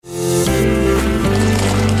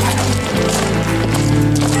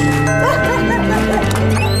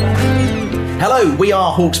Hello, we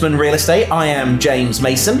are Hawksman Real Estate. I am James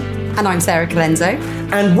Mason. And I'm Sarah Colenso.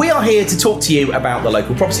 And we are here to talk to you about the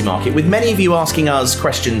local property market. With many of you asking us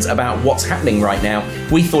questions about what's happening right now,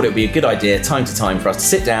 we thought it would be a good idea, time to time, for us to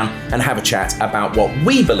sit down and have a chat about what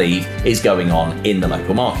we believe is going on in the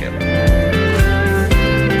local market.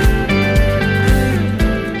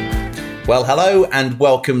 Well, hello and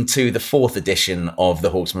welcome to the fourth edition of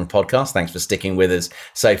the Hawksman podcast. Thanks for sticking with us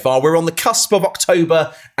so far. We're on the cusp of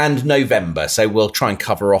October and November, so we'll try and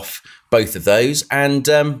cover off both of those. And,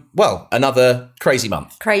 another crazy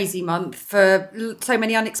month. Crazy month for so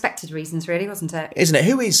many unexpected reasons, really, wasn't it? Isn't it?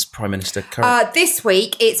 Who is Prime Minister currently? This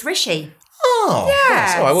week, it's Rishi. Oh, yeah.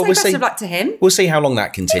 Yes. All right. Well, so best of luck to him. We'll see how long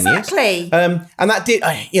that continues. Exactly. And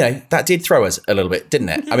that did throw us a little bit, didn't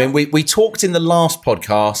it? Yeah. I mean, we talked in the last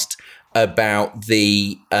podcast about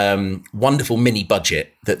the wonderful mini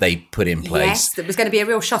budget that they put in place. Yes, that was going to be a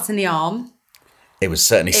real shot in the arm. It was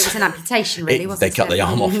certainly. It was an amputation, really, wasn't it? They cut the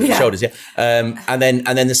arm off the shoulders, yeah. And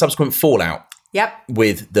then the subsequent fallout. Yep.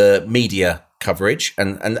 With the media coverage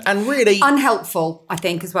and really unhelpful, I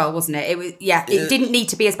think, as well, wasn't it? It was, it didn't need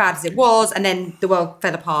to be as bad as it was, and then the world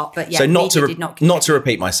fell apart. But yeah, so not to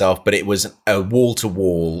repeat myself, but it was a wall to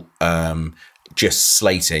wall. Just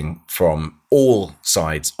slating from all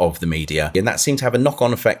sides of the media. And that seemed to have a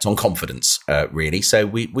knock-on effect on confidence, really. So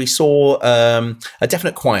we saw a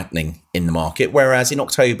definite quietening in the market, whereas in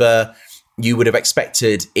October, you would have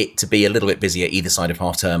expected it to be a little bit busier either side of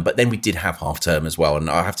half-term. But then we did have half-term as well. And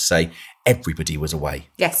I have to say, everybody was away.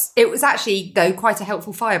 Yes. It was actually, though, quite a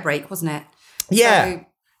helpful fire break, wasn't it? Yeah. So,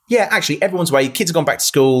 yeah, actually, everyone's away. Kids have gone back to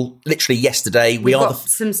school literally yesterday. We've got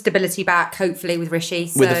some stability back, hopefully, with Rishi.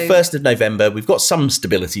 So. With the 1st of November, we've got some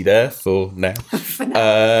stability there for now.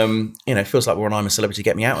 It feels like we're on I'm a Celebrity,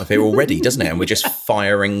 Get Me Out of here already, doesn't it? And we're just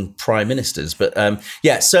firing prime ministers. But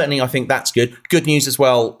certainly I think that's good. Good news as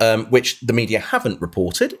well, which the media haven't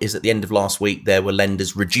reported, is at the end of last week, there were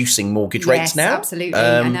lenders reducing mortgage rates now. Yes, absolutely.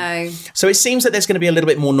 I know. So it seems that there's going to be a little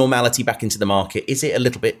bit more normality back into the market. Is it a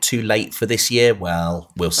little bit too late for this year?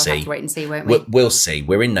 Well, we'll see. We'll have to wait and see, won't we? We'll see.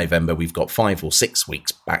 We're in November. We've got 5 or 6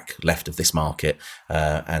 weeks back left of this market.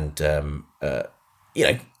 I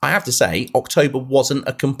have to say, October wasn't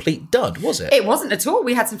a complete dud, was it? It wasn't at all.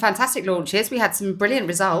 We had some fantastic launches. We had some brilliant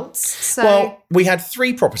results. So. Well, we had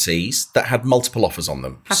 3 properties that had multiple offers on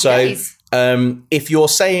them. Happy days. If you're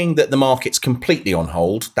saying that the market's completely on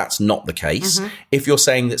hold, that's not the case. Mm-hmm. If you're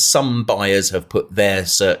saying that some buyers have put their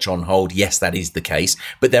search on hold, yes, that is the case.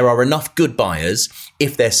 But there are enough good buyers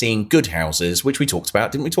if they're seeing good houses, which we talked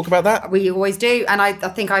about. Didn't we talk about that? We always do. And I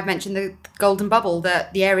think I've mentioned the golden bubble,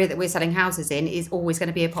 that the area that we're selling houses in is always going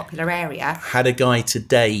to be a popular area. Had a guy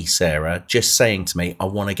today, Sarah, just saying to me, I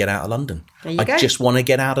want to get out of London. There you go. I just want to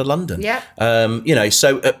get out of London. Yeah.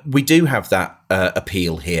 So we do have that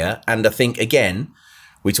appeal here. And I think, again,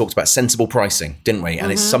 we talked about sensible pricing, didn't we?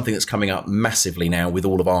 And It's something that's coming up massively now with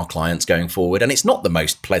all of our clients going forward. And it's not the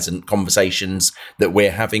most pleasant conversations that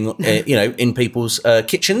we're having, in people's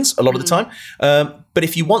kitchens a lot of the time. But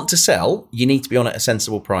if you want to sell, you need to be on at a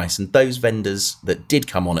sensible price. And those vendors that did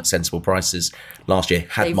come on at sensible prices last year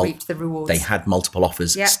had reaped the rewards. They had multiple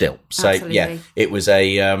offers still. So absolutely. It was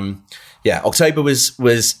a October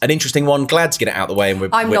was an interesting one. Glad to get it out of the way. And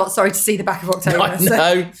I'm not sorry to see the back of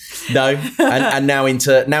October. No. and now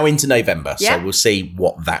into November. Yeah. So we'll see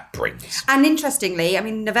what that brings. And interestingly, I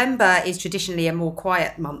mean, November is traditionally a more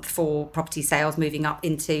quiet month for property sales moving up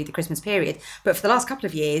into the Christmas period. But for the last couple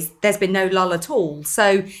of years, there's been no lull at all.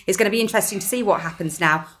 So it's going to be interesting to see what happens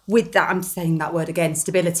now with that. I'm saying that word again,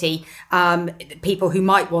 stability. People who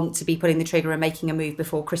might want to be putting the trigger and making a move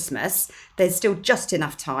before Christmas, there's still just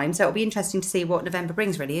enough time. So it'll be interesting to see what November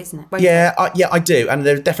brings, really, isn't it? I do. And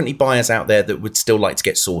there are definitely buyers out there that would still like to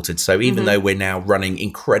get sorted. So even though we're now running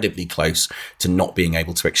incredibly close to not being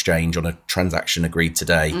able to exchange on a transaction agreed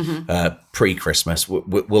today, pre-Christmas,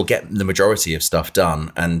 we'll get the majority of stuff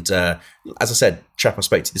done. And as I said, chap I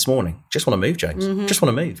spoke to this morning, just want to move, James. Just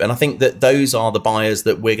want to move. And I think that those are the buyers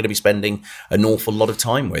that we're going to be spending an awful lot of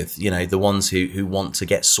time with, the ones who want to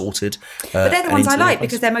get sorted. But they're the ones I like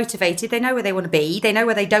because they're motivated. They know where they want to be. They know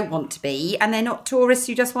where they don't want to be. And they're not tourists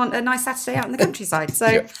who just want a nice Saturday out in the countryside.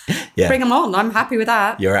 So bring them on. I'm happy with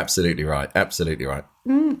that. You're absolutely right. Absolutely right.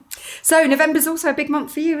 So November's also a big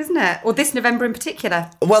month for you, isn't it? Or this November in particular?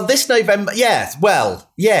 Well, this November, yes,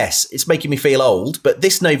 it's making me feel old, but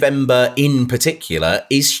this November in particular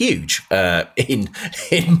is huge in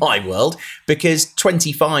my world because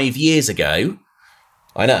 25 years ago,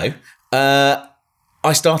 I know,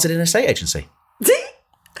 I started an estate agency.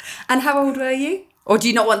 And how old were you? Or do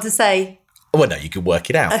you not want to say? Well, no, you can work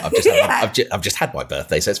it out. I've just had my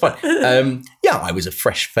birthday, so it's fine. I was a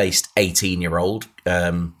fresh-faced 18-year-old,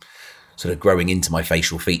 sort of growing into my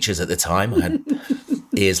facial features at the time. I had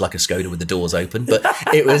ears like a Skoda with the doors open, but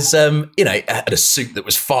it was, I had a suit that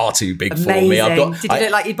was far too big for me. Did you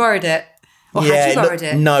look like you borrowed it? Or had you borrowed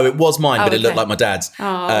it? No, it was mine, but it looked like my dad's.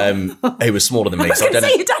 He was smaller than me, so I don't know.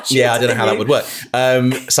 I don't know how that would work.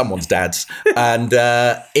 Someone's dad's, and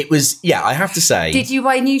it was. Yeah, I have to say. Did you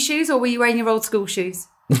wear new shoes, or were you wearing your old school shoes?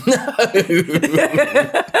 No.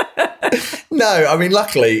 No, I mean,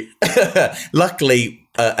 luckily,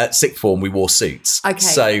 at sixth form we wore suits. Okay.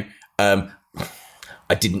 So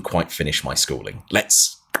I didn't quite finish my schooling.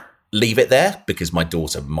 Let's leave it there, because my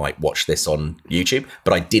daughter might watch this on YouTube,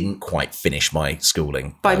 but I didn't quite finish my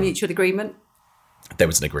schooling. By mutual agreement? There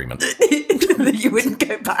was an agreement. That you wouldn't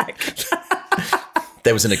go back.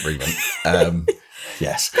 There was an agreement.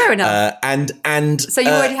 Yes. Fair enough. And so you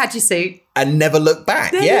already had your suit? And never looked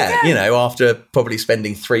back. There you go. After probably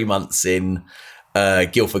spending 3 months in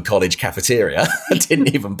Guildford College cafeteria, I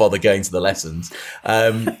didn't even bother going to the lessons.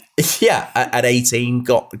 At 18,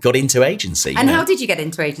 got into agency. And how did you get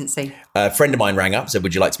into agency? A friend of mine rang up, said,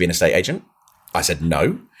 "Would you like to be an estate agent?" I said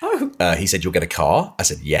no. Oh. He said, "You'll get a car." I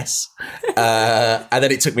said yes. And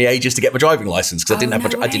then it took me ages to get my driving license, because I didn't have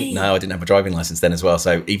a driving license then as well.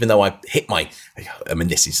 So even though I hit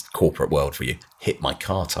this is corporate world for you, hit my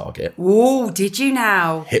car target. Oh, did you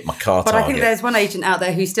now? Hit my car but target. I think there's one agent out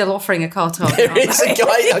there who's still offering a car target. There is a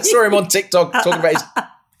guy, I saw him on TikTok talking about his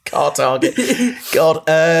car target. God.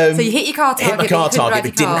 So you hit your car target. Hit my car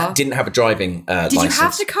target, but didn't have a driving license. Did you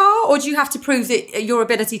have the car, or do you have to prove that your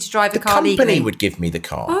ability to drive the car legally? The company would give me the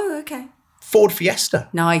car. Oh, okay. Ford Fiesta.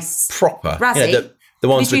 Nice. Proper. Razzie. The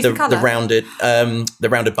ones with the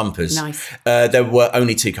rounded bumpers. Nice. There were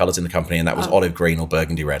only 2 colours in the company, and that was olive green or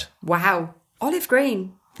burgundy red. Wow. Olive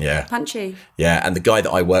green. Yeah. Punchy. Yeah, and the guy that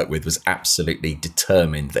I worked with was absolutely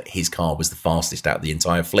determined that his car was the fastest out of the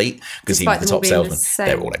entire fleet, because he was the top salesman.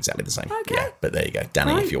 They're all exactly the same. Okay. Yeah, but there you go.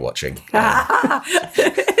 Danny, if you're watching.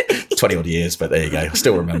 20 odd years, but there you go. I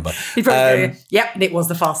still remember. Yep, and it was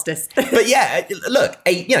the fastest. But yeah, look,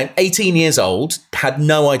 18 years old, had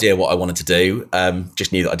no idea what I wanted to do.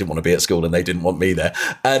 Just knew that I didn't want to be at school and they didn't want me there.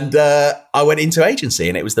 And I went into agency,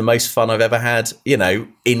 and it was the most fun I've ever had,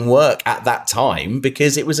 in work at that time,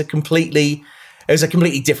 because it was a completely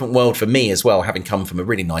different world for me as well, having come from a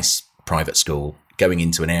really nice private school, going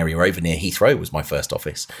into an area over near Heathrow was my first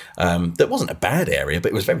office. That wasn't a bad area,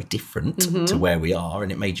 but it was very different to where we are.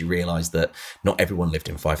 And it made you realise that not everyone lived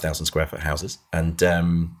in 5,000 square foot houses. And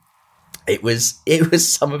it was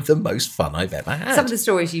some of the most fun I've ever had. Some of the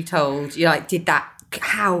stories you told, you're like,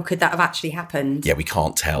 how could that have actually happened? Yeah, we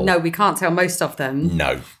can't tell. No, we can't tell most of them.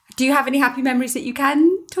 No. Do you have any happy memories that you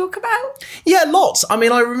can talk about? Yeah, lots. I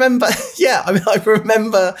remember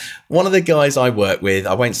one of the guys I worked with,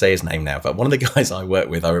 I won't say his name now, but one of the guys I worked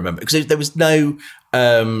with, I remember, because there was no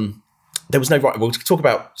right, we'll talk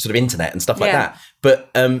about sort of internet and stuff like that. But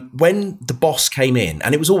when the boss came in,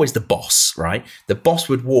 and it was always the boss, right? The boss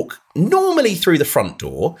would walk normally through the front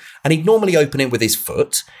door, and he'd normally open it with his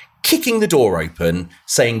foot, kicking the door open,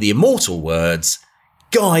 saying the immortal words,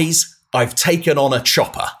 "Guys, I've taken on a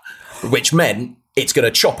chopper," which meant it's going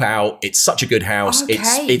to chop out. It's such a good house. Okay.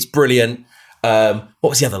 It's brilliant. What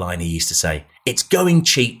was the other line he used to say? "It's going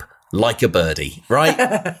cheap like a birdie,"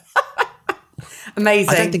 right? Amazing.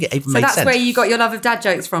 I don't think it even made sense. So that's where you got your love of dad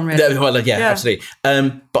jokes from, really? Well, yeah, absolutely.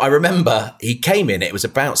 But I remember he came in, it was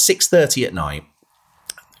about 6:30 at night,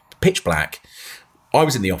 pitch black. I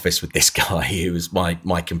was in the office with this guy who was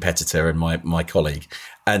my competitor and my colleague.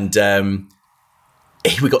 And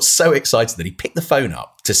we got so excited that he picked the phone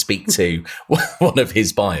up to speak to one of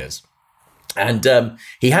his buyers. And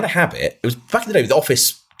he had a habit, it was back in the day with the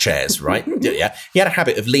office chairs, right? Yeah. He had a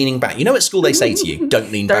habit of leaning back. You know, at school they say to you,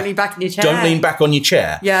 don't lean back in your chair. Don't lean back on your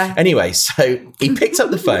chair. Yeah. Anyway, so he picked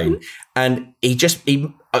up the phone and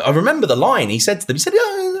I remember the line he said to them. He said,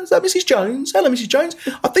 "Oh, is that Mrs. Jones? Hello, Mrs. Jones.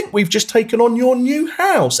 I think we've just taken on your new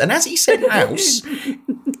house." And as he said house,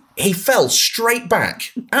 he fell straight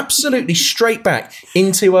back, absolutely straight back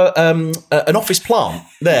into an office plant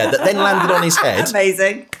there that then landed on his head.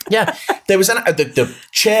 Amazing. Yeah, there was the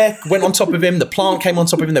chair went on top of him, the plant came on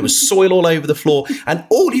top of him, there was soil all over the floor, and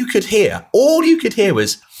all you could hear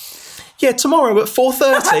was, "Yeah, tomorrow at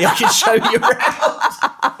 4:30 I can show you around."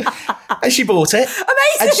 And she bought it.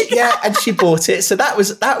 Amazing. And she bought it. So that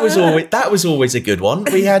was always a good one.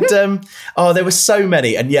 We had there were so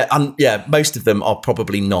many, and most of them are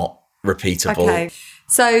probably not repeatable. Okay,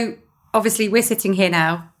 so obviously we're sitting here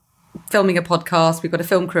now filming a podcast. We've got a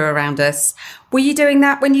film crew around us. Were you doing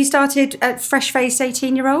that when you started at fresh-faced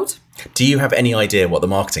 18-year-old? Do you have any idea what the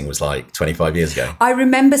marketing was like 25 years ago? I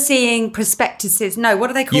remember seeing prospectuses. No, what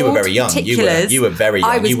are they called? You were very young. Particulars. You were very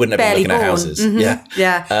young. You wouldn't have been looking at houses. Mm-hmm.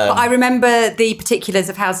 Yeah. But I remember the particulars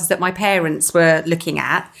of houses that my parents were looking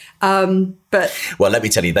at. But well, let me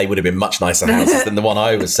tell you, they would have been much nicer houses than the one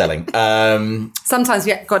I was selling. Sometimes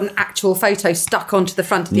we got an actual photo stuck onto the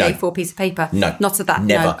front of the A4 piece of paper. No. Not of that.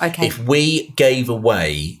 Never. No. Okay. If we gave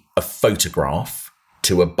away a photograph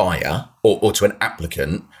to a buyer or to an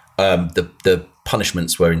applicant, the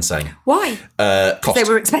punishments were insane. Why? Cost. They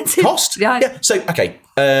were expensive. Cost. Yeah. So, okay.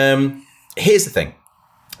 Here's the thing.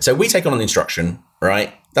 So we take on an instruction,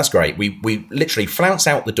 right? That's great. We literally flounce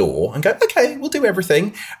out the door and go, okay, we'll do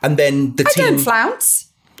everything. And then the team... I don't flounce.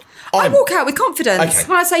 I walk out with confidence. Okay.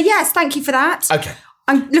 And I say, yes, thank you for that. Okay.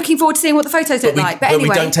 I'm looking forward to seeing what the photos look like. But anyway,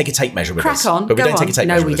 we don't take a tape measure with us. Crack on. But we don't take a tape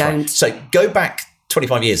measure with us. No, we don't. So go back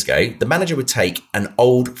 25 years ago, the manager would take an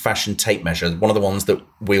old-fashioned tape measure, one of the ones that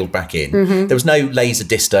wheeled back in. Mm-hmm. There was no laser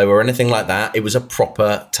disto or anything like that. It was a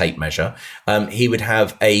proper tape measure. He would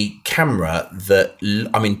have a camera that,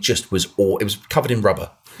 just was it was covered in rubber.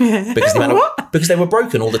 Because they were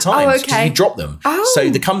broken all the time. Oh, Because okay. you drop them. Oh. So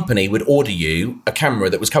the company would order you a camera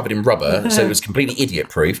that was covered in rubber, so it was completely idiot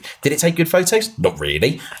proof. Did it take good photos? Not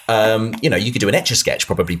really. You could do an Etch-a-Sketch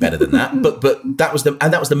probably better than that. But that was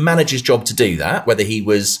the manager's job to do that, whether he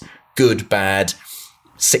was good, bad,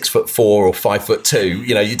 6'4" or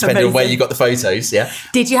 5'2", depending on where you got the photos. Yeah.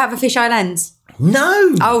 Did you have a fisheye lens?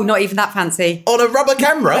 No. Oh, not even that fancy. On a rubber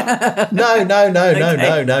camera?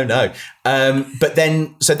 No. But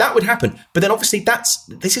then, so that would happen. But then obviously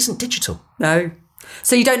this isn't digital. No.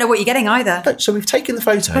 So you don't know what you're getting either. No, so we've taken the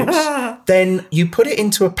photos, then you put it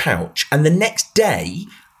into a pouch, and the next day,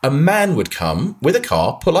 a man would come with a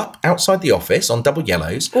car, pull up outside the office on double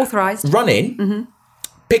yellows. Authorised. Run in,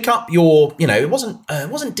 pick up your, it wasn't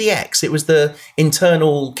DX, it was the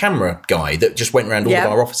internal camera guy that just went around all of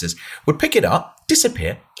our offices, would pick it up,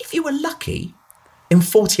 disappear. If you were lucky, in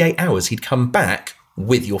 48 hours, he'd come back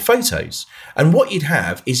with your photos. And what you'd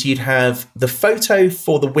have is the photo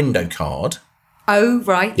for the window card. Oh,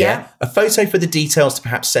 right, yeah. A photo for the details to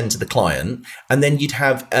perhaps send to the client. And then you'd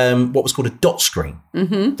have what was called a dot screen.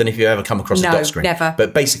 Mm-hmm. Don't know if you've ever come across a dot screen. Never.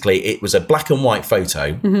 But basically, it was a black and white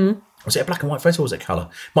photo. Mm-hmm. Was it a black and white photo or was it colour?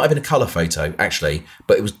 Might have been a colour photo, actually.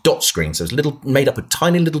 But it was dot screen. So it was made up of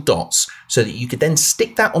tiny little dots so that you could then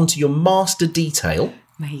stick that onto your master detail.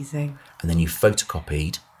 Amazing. And then you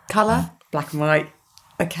photocopied. Colour? Black and white.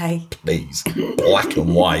 Okay. Please. Black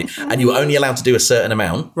and white. And you were only allowed to do a certain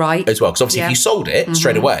amount. Right. As well. Because obviously if you sold it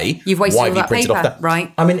straight away, you've wasted why all have you that printed paper. off that?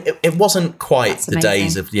 Right. I mean, it wasn't quite That's the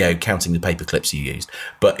amazing. days of, counting the paper clips you used,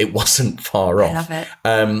 but it wasn't far off. I love it.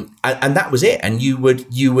 And that was it. And you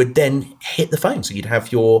would then hit the phone. So you'd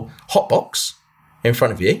have your hot box in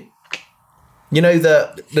front of you. You know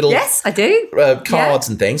the little Yes, I do. cards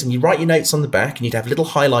and things, and you write your notes on the back, and you'd have little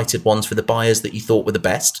highlighted ones for the buyers that you thought were the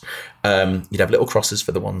best. You'd have little crosses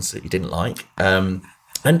for the ones that you didn't like. And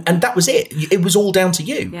that was it. It was all down to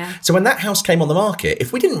you. Yeah. So when that house came on the market,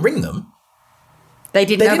 if we didn't ring them, They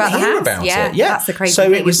didn't know about the hear house. about Yeah, it. Yeah, that's the crazy so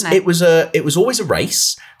thing, it was. isn't it? It was always a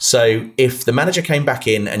race. So if the manager came back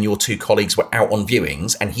in and your two colleagues were out on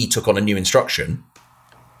viewings and he took on a new instruction,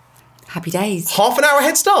 Happy days. half an hour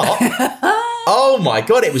head start. Oh my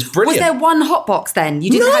God, it was brilliant. Was there one hot box then?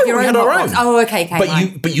 You didn't No, have your we own had hot our box. own. Oh, okay.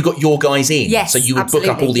 But you got your guys in. Yes, So you would book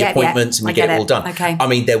up all absolutely. the Yeah, appointments and I you get get it all it. done. Okay. I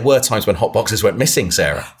mean, there were times when hot boxes went missing,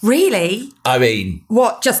 Sarah. Really? I mean,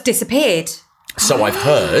 What, just disappeared? so I've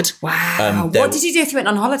heard. Wow. What did you do if you went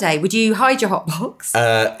on holiday? Would you hide your hot box?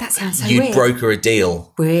 That sounds so You'd weird. broker a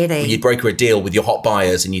deal. Really? You'd broker a deal with your hot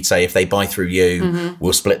buyers and you'd say if they buy through you,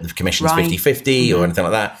 we'll split the commissions Right. 50-50 or anything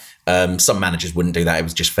like that. Some managers wouldn't do that. It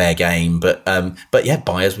was just fair game. But yeah,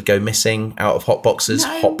 buyers would go missing out of hot boxes.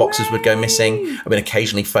 No Hot boxes would go way. missing. I mean,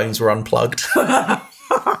 occasionally phones were unplugged. That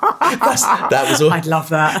was all. I'd love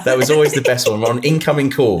that. That was always the best one. On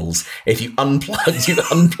incoming calls, if you unplugged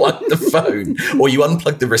the phone or you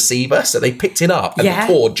unplugged the receiver, so they picked it up and Yeah.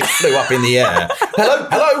 the cord just flew up in the air.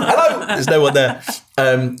 Hello. There's no one there.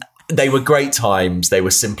 They were great times. They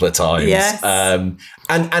were simpler times. Yes.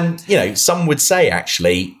 And some would say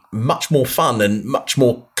actually much more fun and much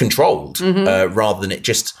more controlled rather than it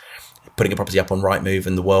just putting a property up on Rightmove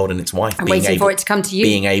and The World and its wife And waiting for it to come to you.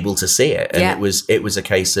 being able to see it. And Yeah. it was a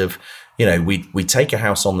case of, we'd take a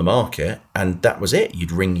house on the market and that was it.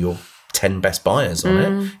 You'd ring your 10 best buyers on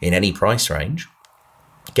it in any price range,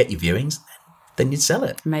 get your viewings, then you'd sell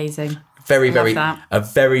it. Amazing. a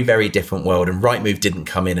very, very different world. And Rightmove didn't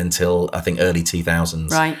come in until I think early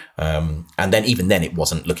 2000s. Right. And then even then it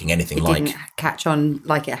wasn't looking anything like didn't catch on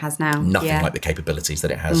like it has now. Nothing like the capabilities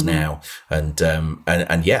that it has now. And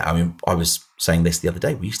yeah, I mean, I was saying this the other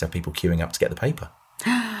day. We used to have people queuing up to get the paper.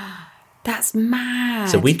 That's mad.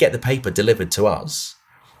 So we'd get the paper delivered to us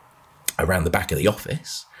around the back of the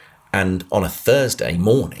office. And on a Thursday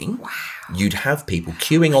morning, you'd have people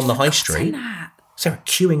queuing on the high street. Sarah,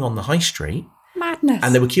 queuing on the high street. Madness.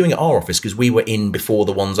 And they were queuing at our office because we were in before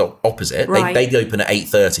the ones opposite. Right. They'd open at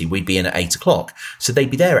 8:30. We'd be in at 8 o'clock. So they'd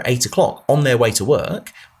be there at 8 o'clock on their way to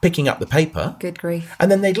work, picking up the paper. Good grief. And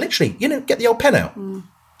then they'd literally, get the old pen out.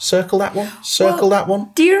 Circle that one. Circle that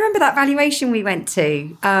one. Do you remember that valuation we went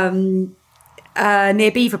to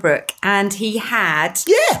near Beaverbrook? And he had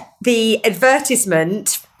the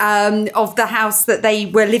advertisement of the house that they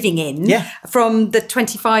were living in from the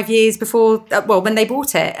 25 years before, when they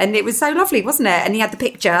bought it. And it was so lovely, wasn't it? And he had the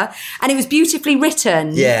picture and it was beautifully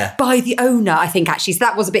written by the owner, I think, actually. So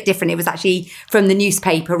that was a bit different. It was actually from the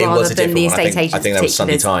newspaper rather than the estate agent. I think that was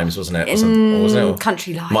Sunday Times, wasn't it? Wasn't it?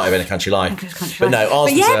 Country Life. Might have been a Country Life. But no,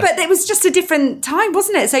 ours but it was just a different time,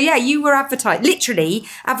 wasn't it? So yeah, you were literally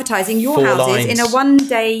advertising your houses in a 1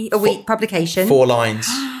 day a week publication. 4 lines.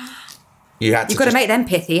 You've got to make them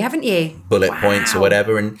pithy, haven't you? Bullet points or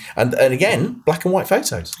whatever. And again, black and white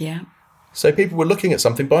photos. Yeah. So people were looking at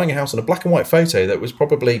something, buying a house on a black and white photo that was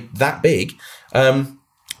probably that big,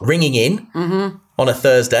 ringing in on a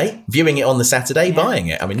Thursday, viewing it on the Saturday, buying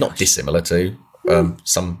it. I mean, not dissimilar to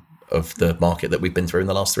some of the market that we've been through in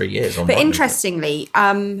the last 3 years. But interestingly,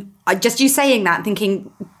 just you saying that,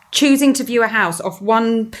 thinking, choosing to view a house off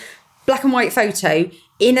one black and white photo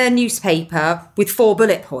in a newspaper with 4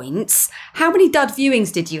 bullet points. How many dud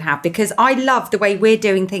viewings did you have? Because I love the way we're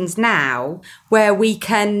doing things now, where we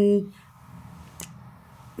can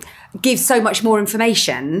give so much more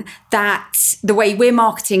information that the way we're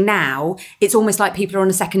marketing now, it's almost like people are on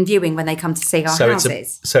a second viewing when they come to see our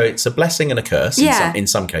houses. So it's a blessing and a curse in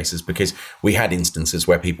some cases, because we had instances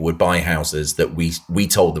where people would buy houses that we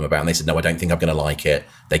told them about and they said, no, I don't think I'm going to like it.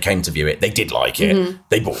 They came to view it. They did like it.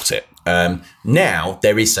 They bought it. Now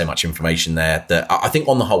there is so much information there that I think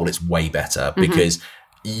on the whole it's way better, because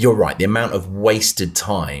you're right. The amount of wasted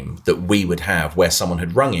time that we would have where someone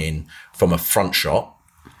had rung in from a front shot,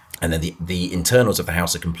 and then the internals of the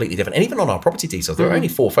house are completely different. And even on our property details, there are only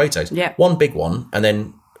 4 photos. Yeah. 1 big one, and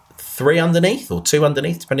then 3 underneath or 2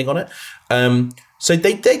 underneath, depending on it. So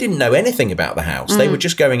they didn't know anything about the house. They were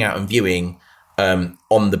just going out and viewing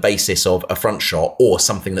on the basis of a front shot or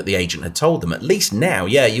something that the agent had told them. At least now,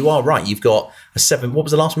 you are right. You've got what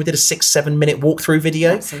was the last one we did? A 6-7 minute walkthrough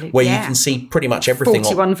video where you can see pretty much everything.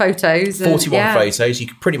 41 photos. 41 photos. You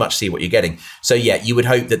can pretty much see what you're getting. So you would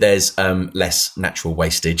hope that there's less natural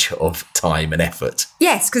wastage of time and effort.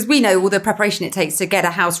 Yes, because we know all the preparation it takes to get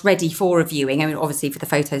a house ready for a viewing. I mean, obviously for the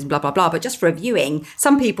photos and blah, blah, blah, but just for a viewing,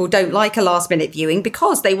 some people don't like a last minute viewing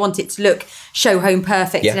because they want it to look show home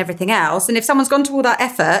perfect and everything else. And if someone's gone to all that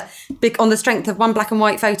effort on the strength of 1 black and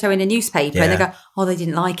white photo in a newspaper and they go, oh, they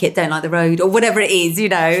didn't like it, don't like the road, or whatever it is,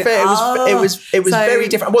 It was very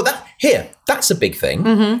different. Well, that's a big thing.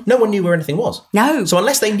 No one knew where anything was. No. So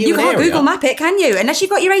unless they knew you an area. can't Google map it, can you? Unless you've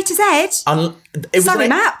got your A to Z.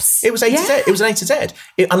 Maps. It was A to Z. It was an A to Z.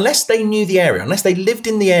 Unless they knew the area, unless they lived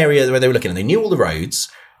in the area where they were looking and they knew all the roads.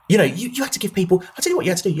 You had to give people, I'll tell you what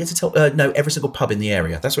you had to do. You had to tell, every single pub in the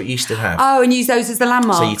area. That's what you used to have. Oh, and use those as the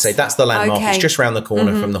landmarks. So you'd say, that's the landmark. Okay. It's just round the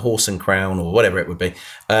corner from the Horse and Crown or whatever it would be.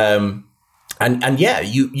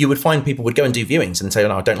 You would find people would go and do viewings and say,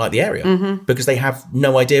 no, I don't like the area because they have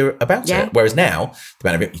no idea about it. Whereas now,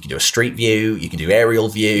 you can do a street view, you can do aerial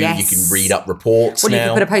view, you can read up reports now. You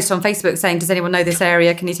can put a post on Facebook saying, does anyone know this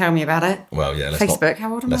area? Can you tell me about it? Well, yeah. Facebook,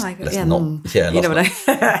 how old am I? You never know.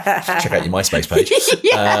 Check out your MySpace page.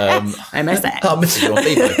 I miss it. I'm missing you on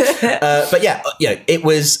Bebo. It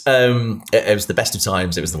was the best of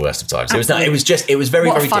times. It was the worst of times. It was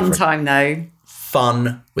very, very different. What a fun time though.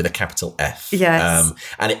 Fun with a capital F. Yes.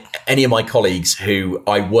 Any of my colleagues who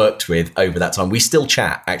I worked with over that time, we still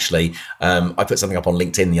chat, actually. I put something up on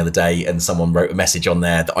LinkedIn the other day and someone wrote a message on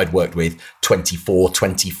there that I'd worked with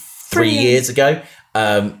 23 years ago.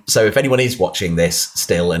 So if anyone is watching this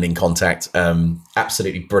still and in contact,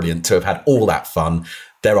 absolutely brilliant to have had all that fun.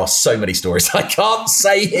 There are so many stories I can't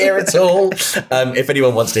say here at all. If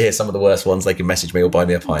anyone wants to hear some of the worst ones, they can message me or buy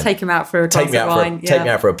me a pint. Take him out for a glass of wine. Take me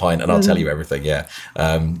out for a pint and I'll tell you everything,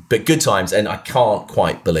 But good times. And I can't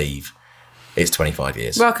quite believe it's 25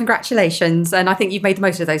 years. Well, congratulations. And I think you've made the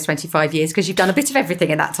most of those 25 years because you've done a bit of everything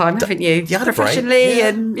in that time, haven't you? Yeah, I had a break. Professionally Yeah.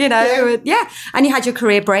 and, And you had your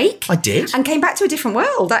career break. I did. And came back to a different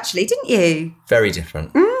world, actually, didn't you? Very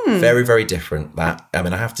different. Very, very different. That, I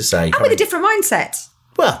mean, I have to say. And with a different mindset.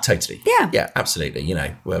 Well, totally. Yeah. Yeah, absolutely.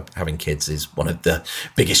 Well, having kids is one of the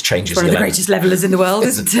biggest changes. One of the greatest levelers in the world,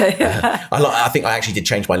 isn't it? I think I actually did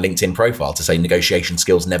change my LinkedIn profile to say negotiation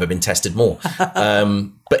skills never been tested more.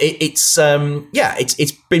 But it's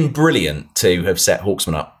been brilliant to have set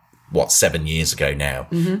Hawksman up, 7 years ago now.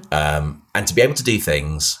 And to be able to do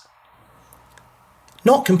things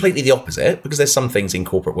not completely the opposite, because there's some things in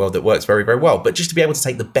corporate world that works very, very well, but just to be able to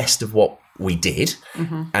take the best of what we did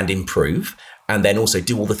and improve, and then also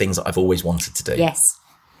do all the things that I've always wanted to do. Yes.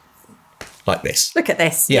 Like this. Look at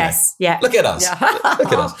this. Yes. Yeah. Look at us. Yeah.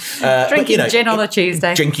 Look at us. Drinking gin on a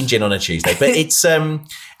Tuesday. Drinking gin on a Tuesday. But it's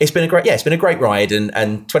been a great ride,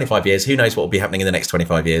 and 25 years, who knows what will be happening in the next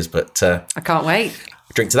 25 years, but I can't wait.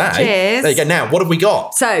 Drink to that. Cheers. Eh? There you go. Now, what have we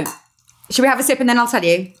got? So, should we have a sip and then I'll tell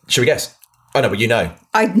you? Should we guess? Oh, no, but you know.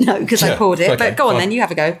 I know because I poured it. Okay, but go on fine. then, you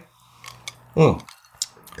have a go.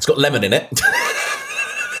 It's got lemon in it.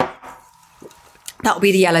 That'll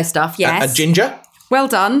be the yellow stuff, yes. And ginger. Well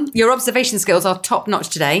done. Your observation skills are top notch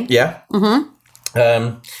today. Yeah.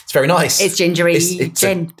 It's very nice. It's gingery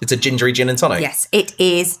gin. It's a gingery gin and tonic. Yes, it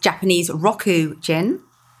is Japanese Roku gin.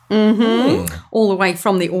 All the way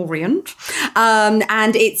from the Orient.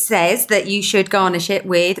 And it says that you should garnish it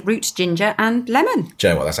with root ginger and lemon. Do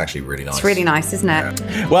you know what? That's actually really nice. It's really nice, isn't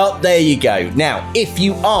it? Well, there you go. Now, if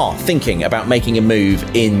you are thinking about making a move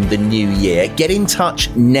in the new year, get in touch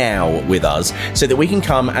now with us so that we can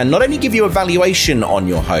come and not only give you a valuation on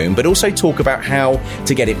your home, but also talk about how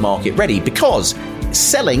to get it market ready. Because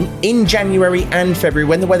selling in January and February,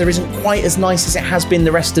 when the weather isn't quite as nice as it has been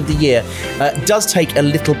the rest of the year, does take a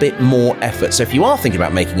little bit more effort. So if you are thinking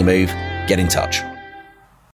about making a move, get in touch.